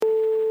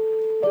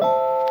Hi,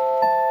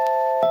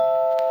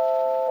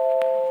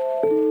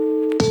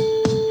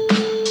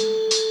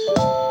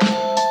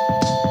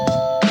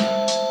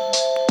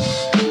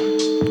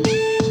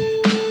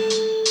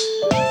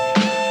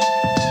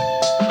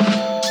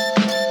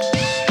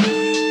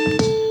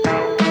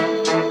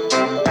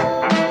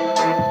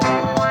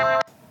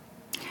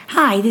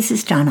 this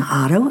is Donna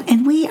Otto,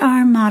 and we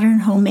are Modern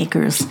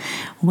Homemakers.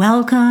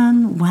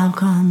 Welcome,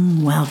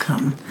 welcome,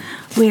 welcome.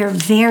 We are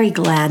very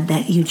glad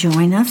that you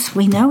join us.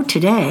 We know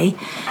today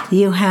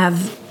you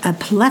have a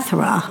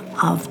plethora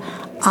of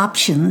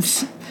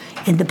options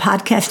in the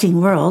podcasting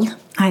world.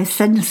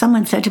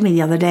 Someone said to me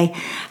the other day,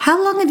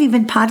 "How long have you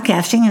been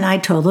podcasting?" And I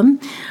told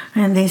them,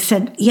 and they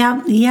said,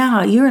 yeah,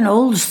 you're an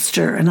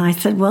oldster. And I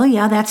said, well,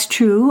 yeah, that's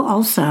true.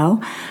 Also,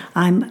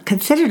 I'm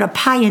considered a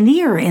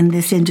pioneer in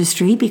this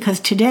industry because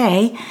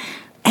today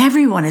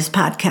everyone is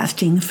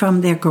podcasting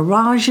from their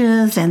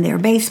garages and their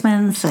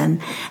basements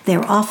and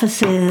their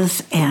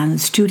offices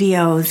and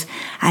studios.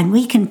 And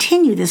we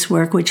continue this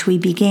work, which we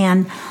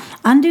began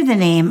under the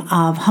name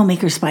of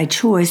Homemakers by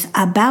Choice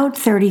about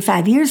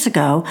 35 years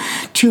ago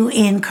to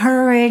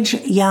encourage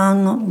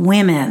young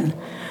women.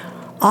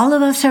 All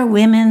of us are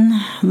women,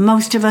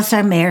 most of us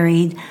are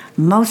married,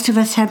 most of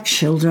us have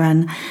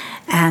children,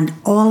 and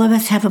all of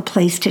us have a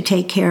place to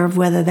take care of,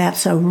 whether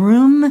that's a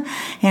room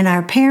in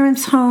our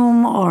parents'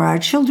 home or our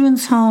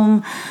children's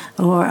home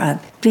or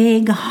a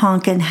big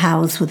honking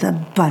house with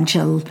a bunch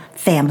of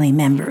family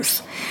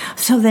members.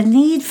 So the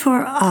need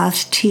for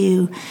us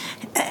to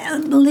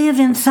live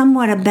in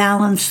somewhat a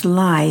balanced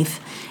life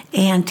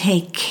and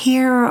take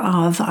care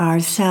of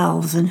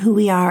ourselves and who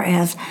we are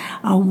as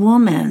a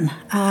woman.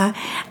 I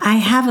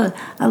have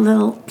a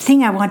little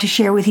thing I want to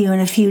share with you in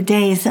a few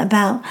days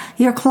about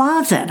your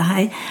closet.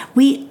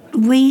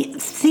 We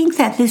think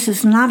that this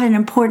is not an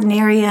important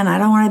area, and I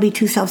don't want to be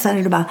too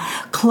self-centered about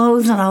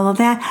clothes and all of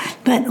that,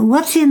 but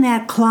what's in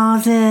that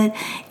closet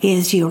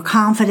is your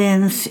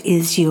confidence,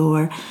 is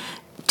your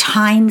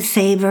time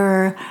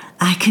saver.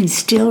 I can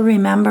still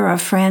remember a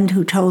friend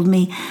who told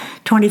me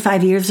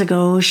 25 years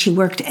ago she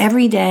worked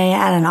every day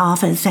at an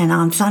office, and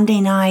on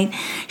Sunday night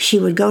she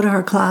would go to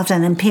her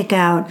closet and pick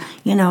out,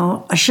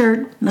 a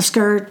shirt, a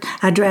skirt,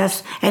 a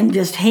dress, and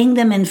just hang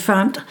them in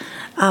front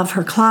of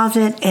her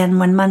closet. And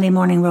when Monday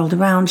morning rolled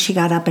around, she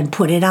got up and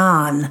put it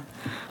on.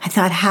 I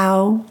thought,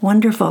 how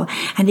wonderful.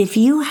 And if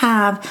you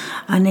have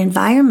an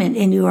environment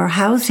in your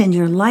house, in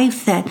your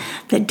life, that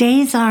the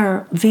days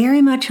are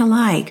very much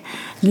alike,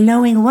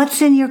 knowing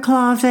what's in your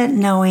closet,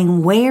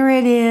 knowing where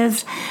it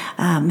is,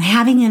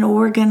 having it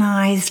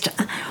organized.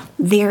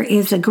 There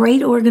is a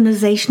great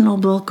organizational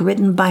book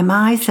written by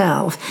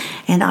myself,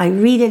 and I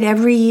read it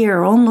every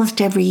year,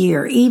 almost every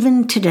year,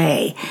 even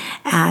today,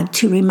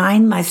 to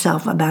remind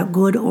myself about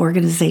good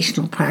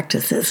organizational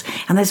practices.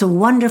 And there's a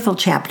wonderful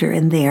chapter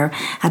in there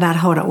about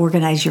how to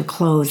organize your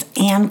clothes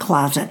and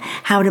closet,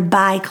 how to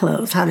buy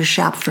clothes, how to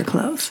shop for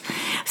clothes.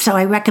 So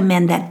I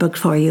recommend that book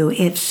for you.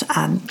 It's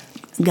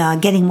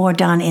Getting More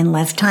Done in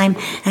Less Time,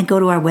 and go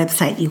to our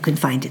website. You can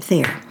find it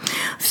there.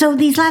 So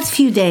these last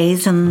few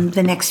days and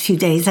the next few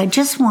days, I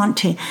just want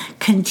to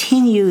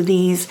continue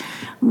these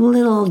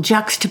little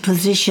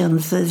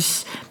juxtapositions,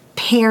 this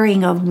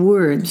pairing of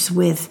words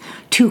with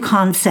two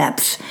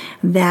concepts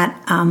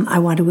that I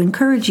want to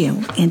encourage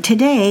you. And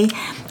today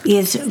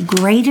is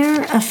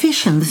greater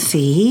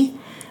efficiency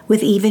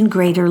with even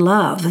greater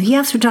love.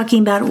 Yes, we're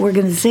talking about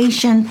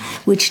organization,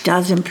 which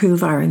does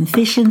improve our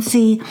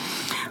efficiency,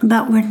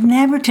 but we're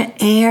never to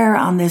err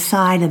on the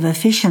side of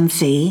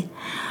efficiency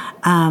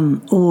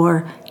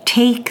or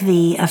take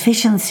the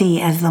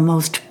efficiency as the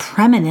most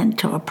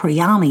preeminent or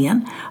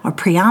predominant.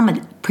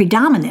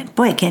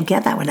 Boy, I can't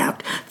get that one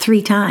out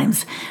 3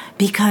 times,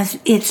 because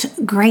it's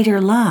greater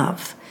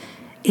love.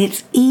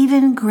 It's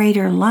even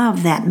greater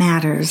love that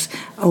matters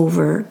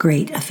over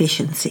great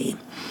efficiency.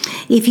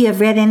 If you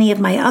have read any of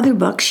my other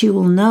books, you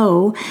will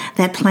know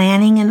that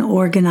planning and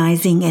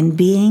organizing and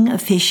being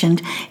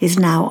efficient is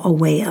now a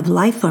way of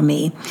life for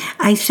me.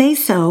 I say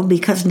so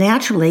because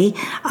naturally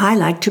I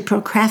like to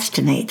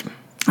procrastinate.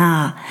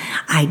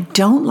 I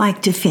don't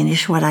like to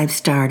finish what I've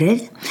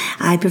started.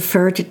 I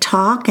prefer to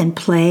talk and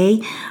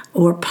play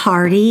or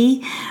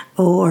party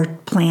or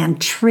plan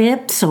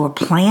trips or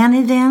plan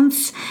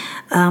events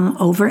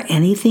over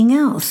anything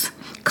else.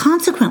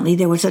 Consequently,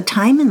 there was a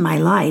time in my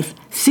life,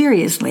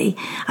 seriously,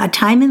 a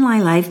time in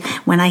my life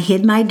when I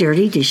hid my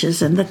dirty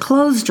dishes in the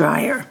clothes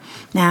dryer.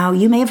 Now,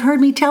 you may have heard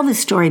me tell this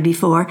story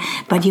before,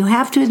 but you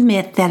have to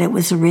admit that it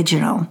was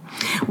original.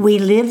 We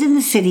lived in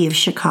the city of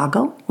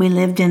Chicago. We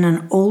lived in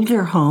an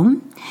older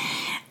home.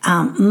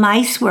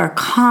 Mice were a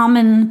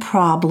common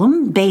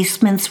problem.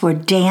 Basements were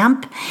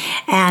damp.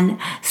 And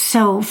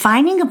so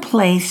finding a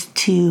place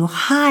to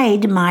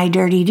hide my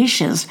dirty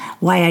dishes,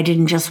 why I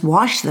didn't just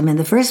wash them in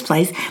the first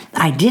place,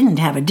 I didn't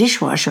have a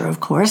dishwasher, of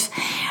course,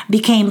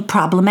 became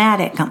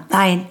problematic.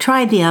 I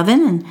tried the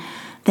oven and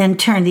then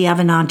turned the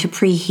oven on to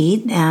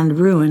preheat and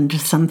ruined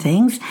some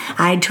things.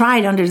 I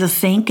tried under the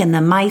sink and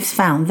the mice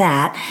found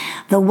that.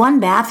 The one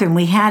bathroom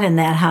we had in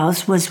that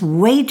house was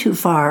way too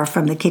far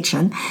from the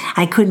kitchen.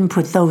 I couldn't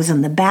put those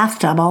in the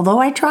bathtub, although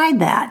I tried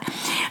that.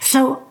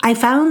 So I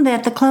found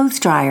that the clothes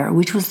dryer,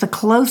 which was the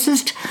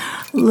closest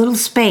little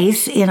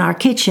space in our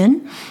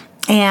kitchen,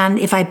 and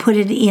if I put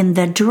it in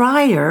the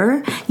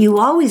dryer, you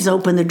always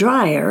open the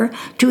dryer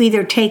to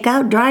either take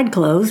out dried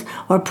clothes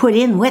or put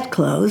in wet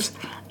clothes,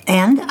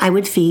 and I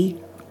would see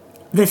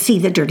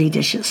the dirty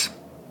dishes.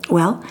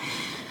 Well,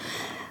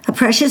 a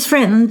precious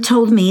friend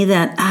told me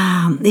that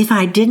if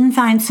I didn't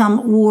find some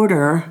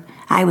order,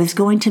 I was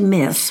going to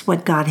miss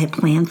what God had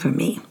planned for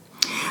me.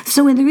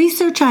 So in the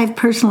research I've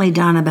personally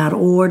done about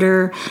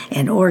order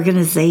and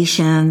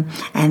organization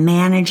and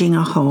managing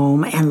a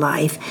home and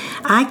life,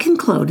 I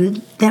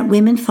concluded that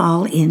women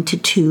fall into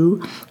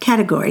two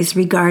categories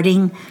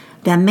regarding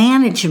the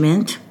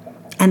management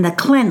and the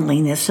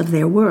cleanliness of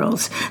their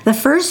worlds. The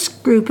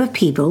first group of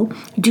people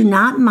do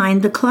not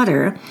mind the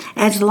clutter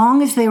as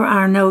long as there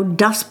are no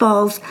dust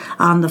balls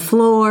on the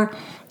floor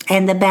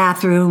and the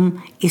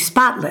bathroom is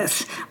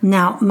spotless.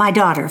 Now, my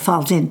daughter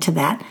falls into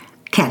that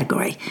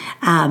category.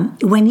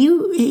 When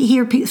you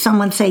hear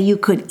someone say you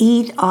could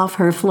eat off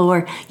her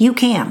floor, you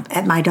can.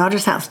 At my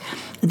daughter's house,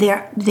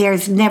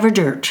 there's never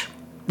dirt.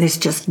 There's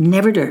just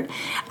never dirt.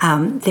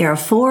 There are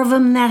 4 of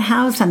them in that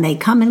house, and they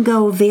come and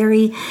go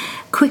very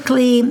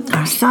quickly.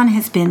 Our son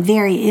has been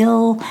very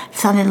ill,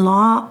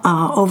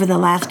 son-in-law, over the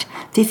last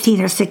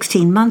 15 or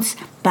 16 months,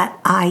 but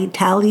I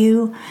tell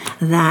you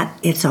that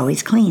it's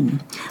always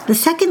clean. The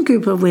second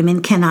group of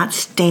women cannot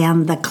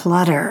stand the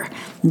clutter.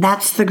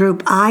 That's the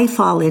group I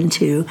fall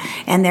into,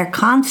 and they're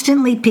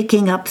constantly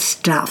picking up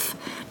stuff.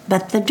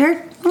 But the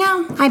dirt,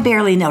 no, I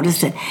barely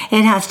notice it.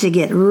 It has to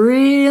get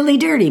really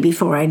dirty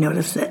before I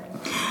notice it.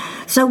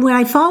 So when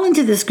I fall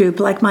into this group,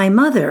 like my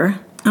mother,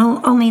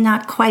 only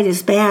not quite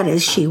as bad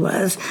as she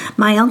was.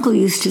 My uncle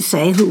used to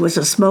say, who was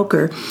a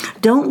smoker,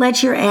 don't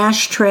let your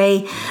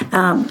ashtray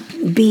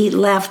be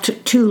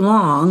left too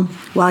long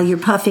while you're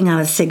puffing on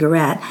a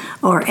cigarette.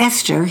 Or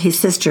Esther, his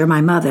sister, my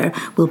mother,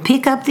 will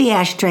pick up the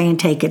ashtray and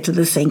take it to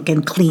the sink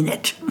and clean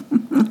it.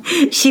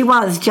 She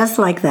was just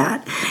like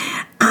that.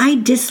 I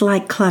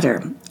dislike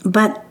clutter,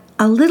 but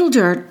a little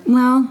dirt,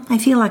 well, I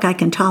feel like I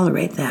can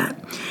tolerate that.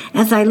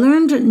 As I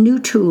learned new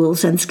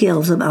tools and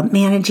skills about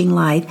managing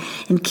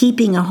life and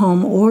keeping a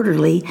home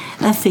orderly,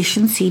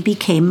 efficiency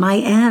became my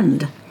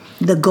end.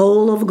 The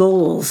goal of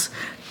goals.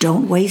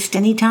 Don't waste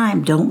any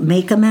time. Don't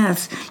make a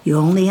mess. You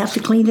only have to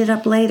clean it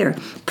up later.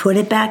 Put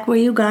it back where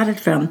you got it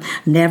from.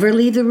 Never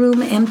leave the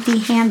room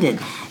empty-handed.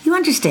 You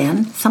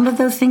understand, some of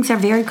those things are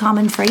very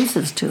common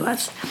phrases to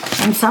us.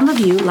 And some of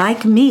you,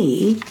 like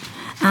me,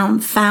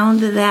 found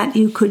that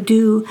you could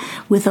do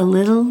with a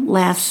little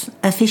less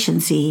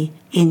efficiency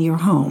in your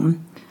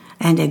home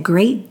and a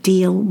great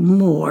deal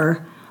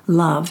more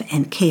love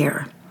and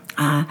care.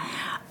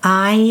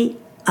 I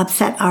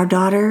upset our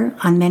daughter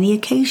on many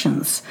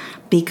occasions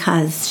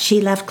because she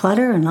left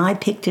clutter and I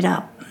picked it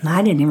up.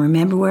 I didn't even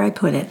remember where I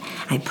put it.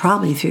 I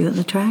probably threw it in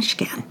the trash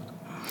can.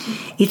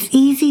 It's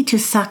easy to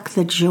suck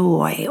the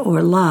joy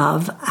or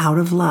love out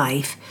of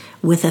life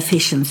with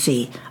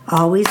efficiency.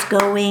 Always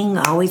going,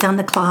 always on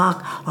the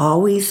clock,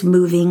 always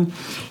moving.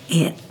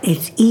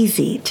 It's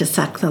easy to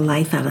suck the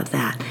life out of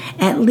that.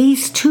 At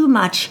least too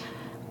much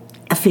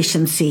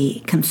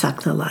efficiency can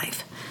suck the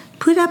life.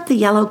 Put up the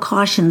yellow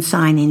caution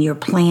sign in your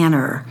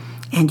planner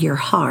and your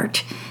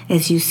heart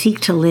as you seek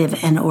to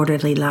live an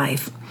orderly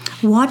life.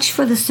 Watch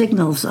for the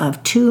signals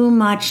of too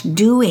much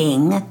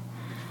doing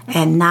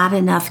and not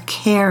enough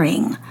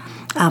caring,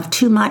 of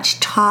too much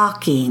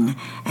talking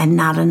and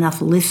not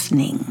enough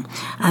listening,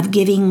 of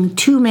giving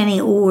too many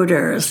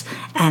orders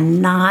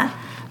and not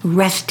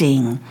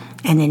resting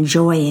and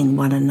enjoying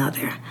one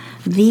another.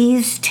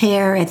 These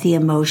tear at the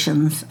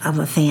emotions of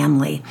a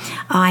family.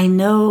 I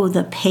know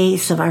the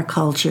pace of our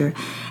culture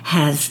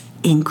has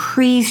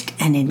increased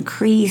and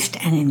increased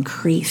and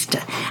increased.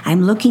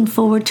 I'm looking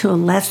forward to a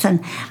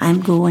lesson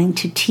I'm going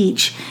to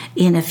teach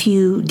in a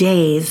few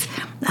days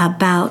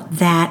about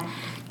that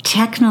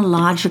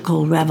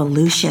technological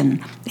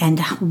revolution and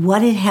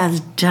what it has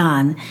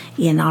done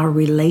in our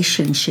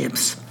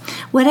relationships.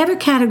 Whatever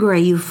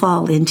category you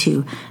fall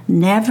into,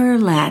 never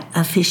let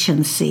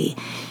efficiency,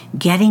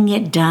 getting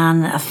it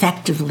done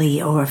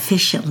effectively or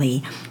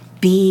efficiently,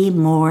 be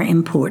more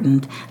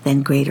important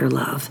than greater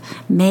love.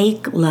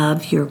 Make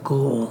love your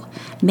goal.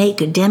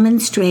 Make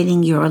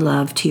demonstrating your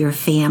love to your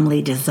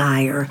family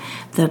desire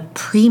the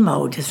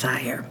primo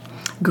desire.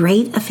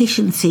 Great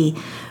efficiency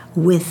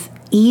with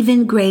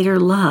even greater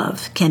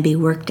love can be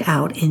worked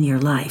out in your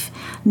life.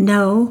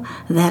 Know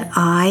that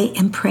I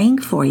am praying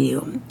for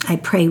you. I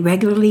pray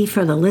regularly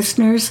for the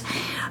listeners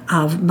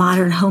of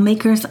Modern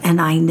Homemakers, and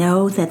I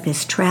know that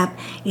this trap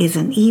is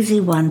an easy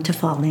one to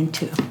fall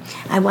into.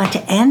 I want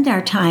to end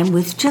our time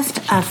with just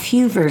a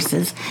few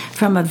verses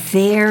from a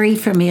very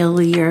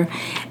familiar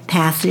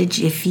passage.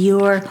 If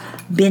you've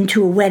been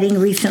to a wedding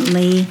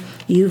recently,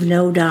 you've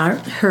no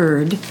doubt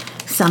heard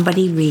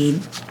somebody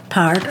read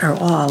part or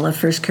all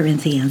of 1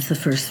 Corinthians, the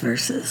first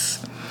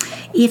verses.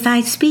 If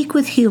I speak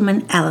with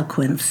human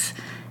eloquence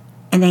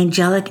and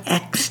angelic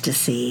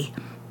ecstasy,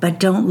 but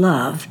don't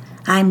love,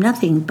 I'm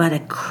nothing but a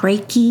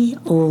cranky,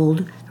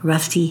 old,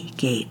 rusty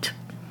gate.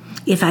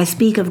 If I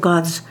speak of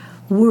God's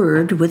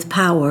word with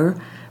power,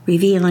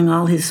 revealing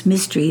all his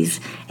mysteries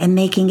and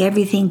making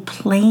everything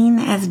plain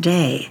as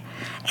day,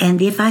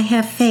 and if I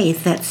have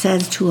faith that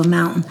says to a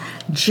mountain,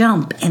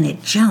 jump, and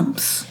it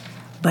jumps,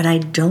 but I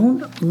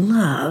don't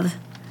love,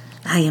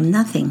 I am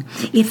nothing.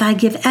 If I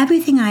give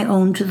everything I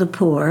own to the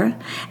poor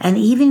and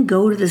even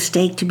go to the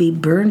stake to be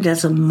burned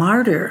as a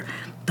martyr,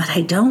 but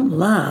I don't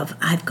love,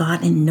 I've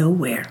gotten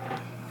nowhere.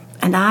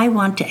 And I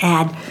want to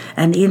add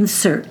an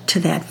insert to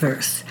that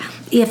verse.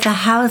 If the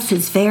house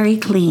is very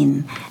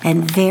clean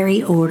and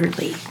very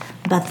orderly,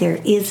 but there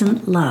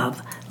isn't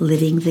love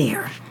living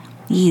there,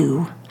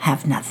 you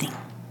have nothing.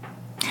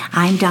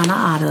 I'm Donna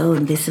Otto,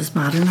 and this is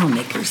Modern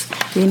Homemakers.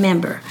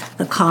 Remember,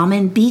 the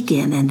common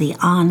begin and the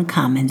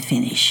uncommon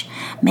finish.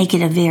 Make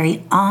it a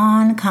very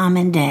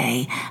uncommon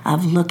day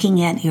of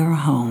looking at your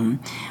home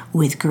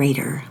with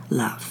greater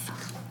love.